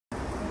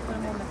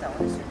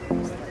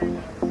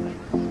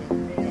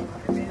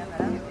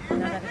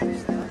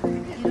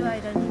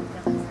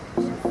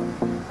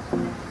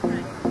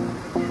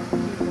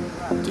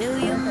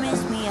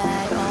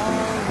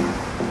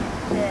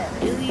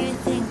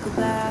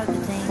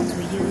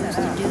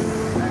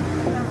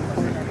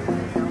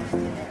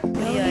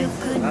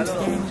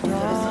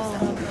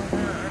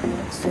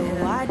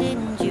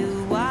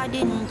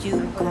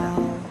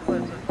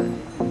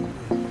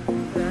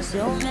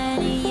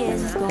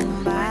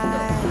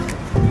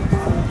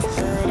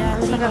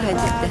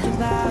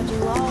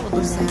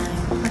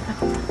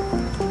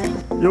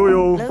Yo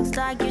yo,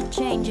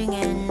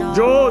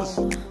 Jaws.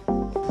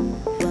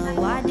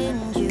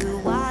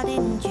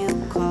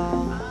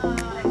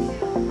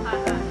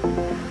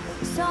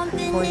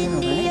 こういうの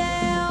がね、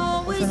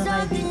その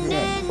ハイビーズで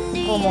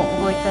こうも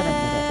動いただけ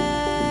で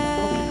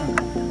大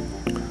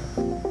きくなる。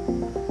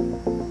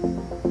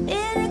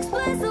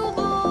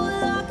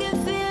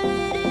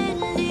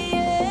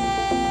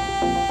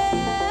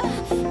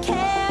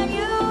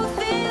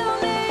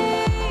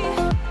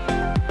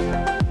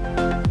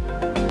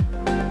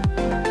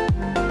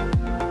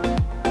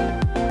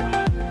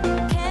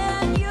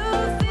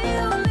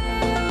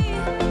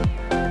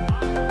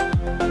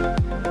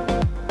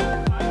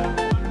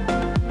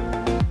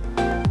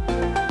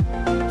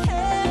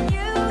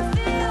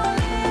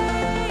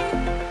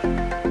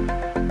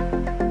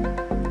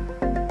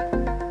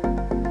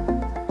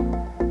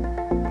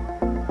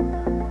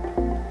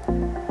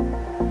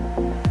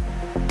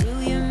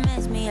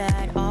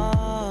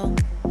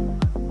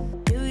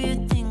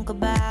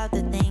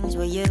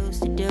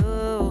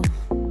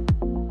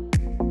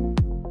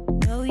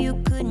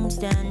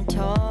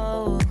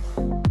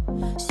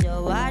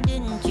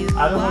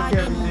I don't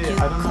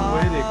know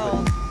where they put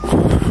it.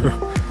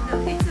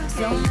 It's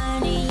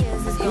okay.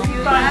 If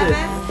you find it,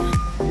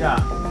 yeah.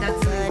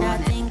 That's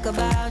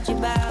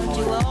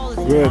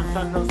Good.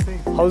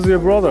 How's your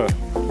brother?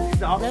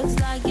 Looks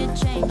like you're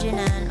changing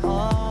and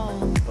all.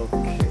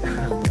 Okay.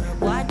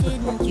 Why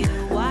didn't you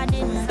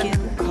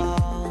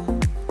call?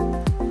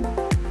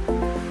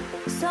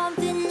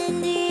 Something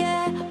in the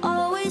air,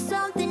 always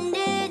something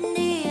in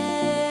the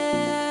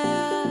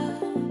air.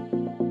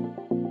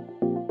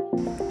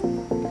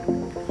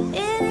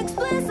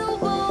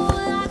 Inexplicable,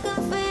 I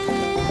can feel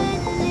it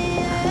in the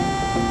air.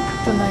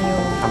 Can you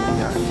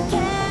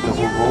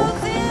feel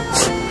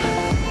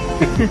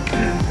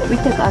We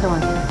take other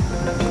one.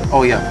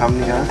 Oh yeah, how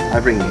many guys? I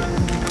bring you.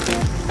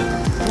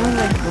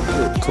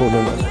 そうで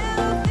もない。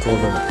そう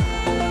でもない。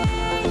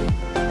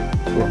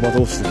うわ、また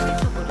落ちてきた。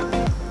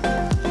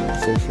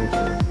そうそうそ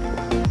う。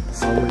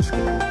寒いしか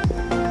ない。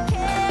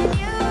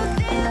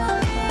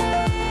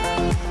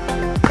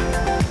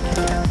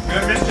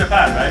You're Miss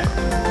Japan, right?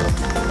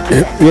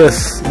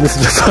 Yes, Miss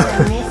Japan.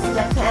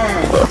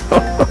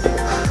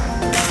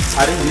 I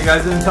didn't. You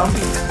guys didn't tell me.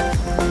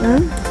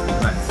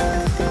 Nice.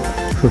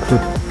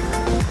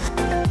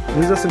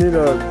 We just need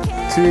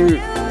two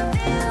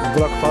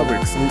black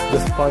fabrics. We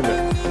just find it.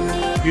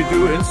 You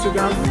do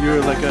Instagram?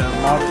 You're like a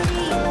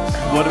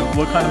model.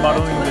 What kind of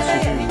modeling does she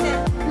do?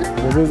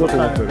 モデルだと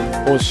思ってる。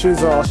Oh,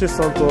 she's an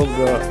assistant of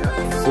the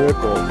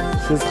Sueko.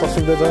 She's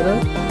costume designer.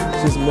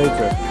 She's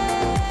maker.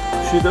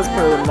 She does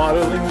for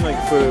modeling, like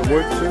for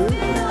work too.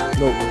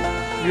 No.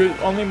 You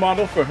only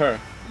model for her.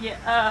 Yeah,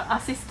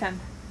 assistant.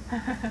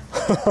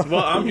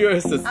 Well, I'm your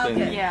assistant.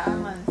 Okay. Yeah,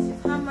 I'm an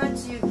assistant. How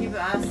much you give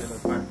us?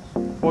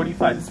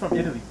 45. This is from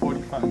Italy.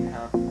 45 and a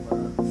half.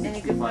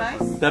 Any good price?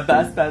 The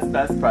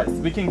best price.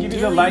 We can give you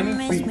the lining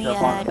free. The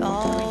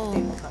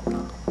bottom.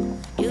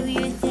 Do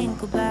you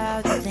think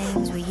about the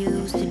things we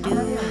used to do?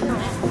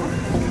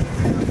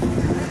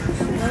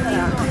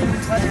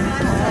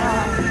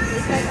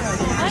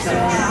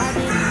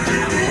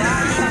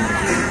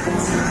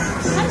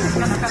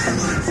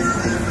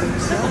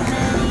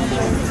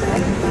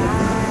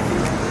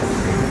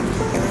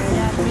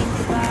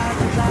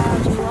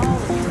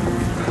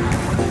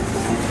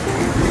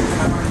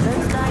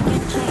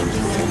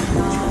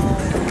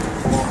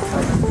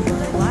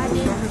 What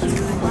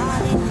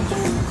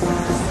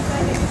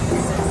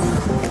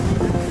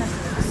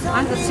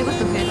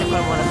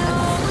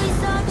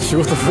仕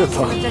事増え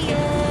た。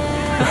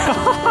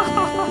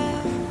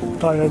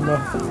大変だ。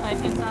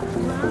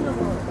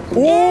お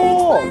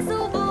お。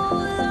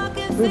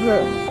先生。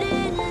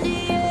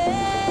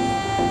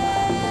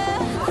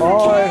Hi,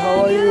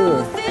 how are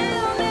you?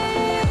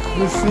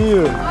 Good to see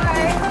you.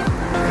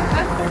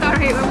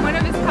 Sorry, I'm one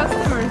of his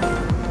customers.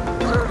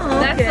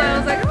 That's why I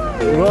was like, oh,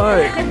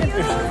 Right.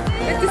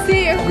 good to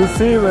see you. Good to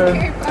see you, man.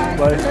 Okay, bye.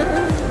 Bye.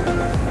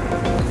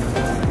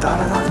 誰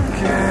だっ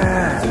け？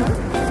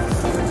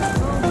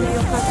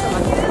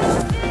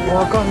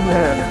わかんね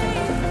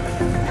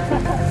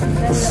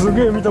え。す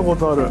げえ見たこ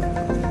とある。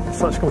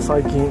しかも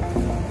最近。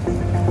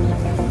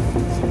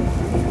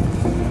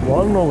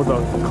ワンオブザ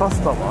カ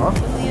スタマー？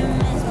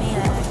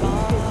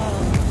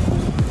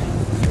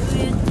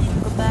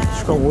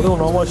しかも俺の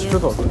名前知ってた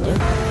んだね。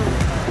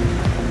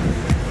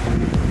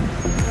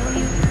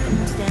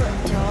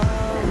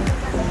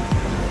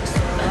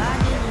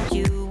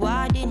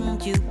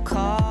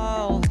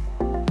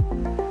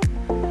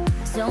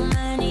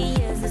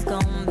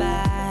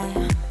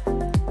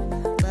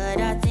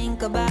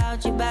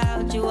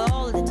About you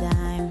all the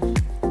time.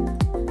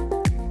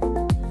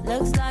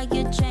 Looks like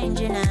you're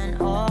changing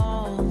and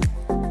all.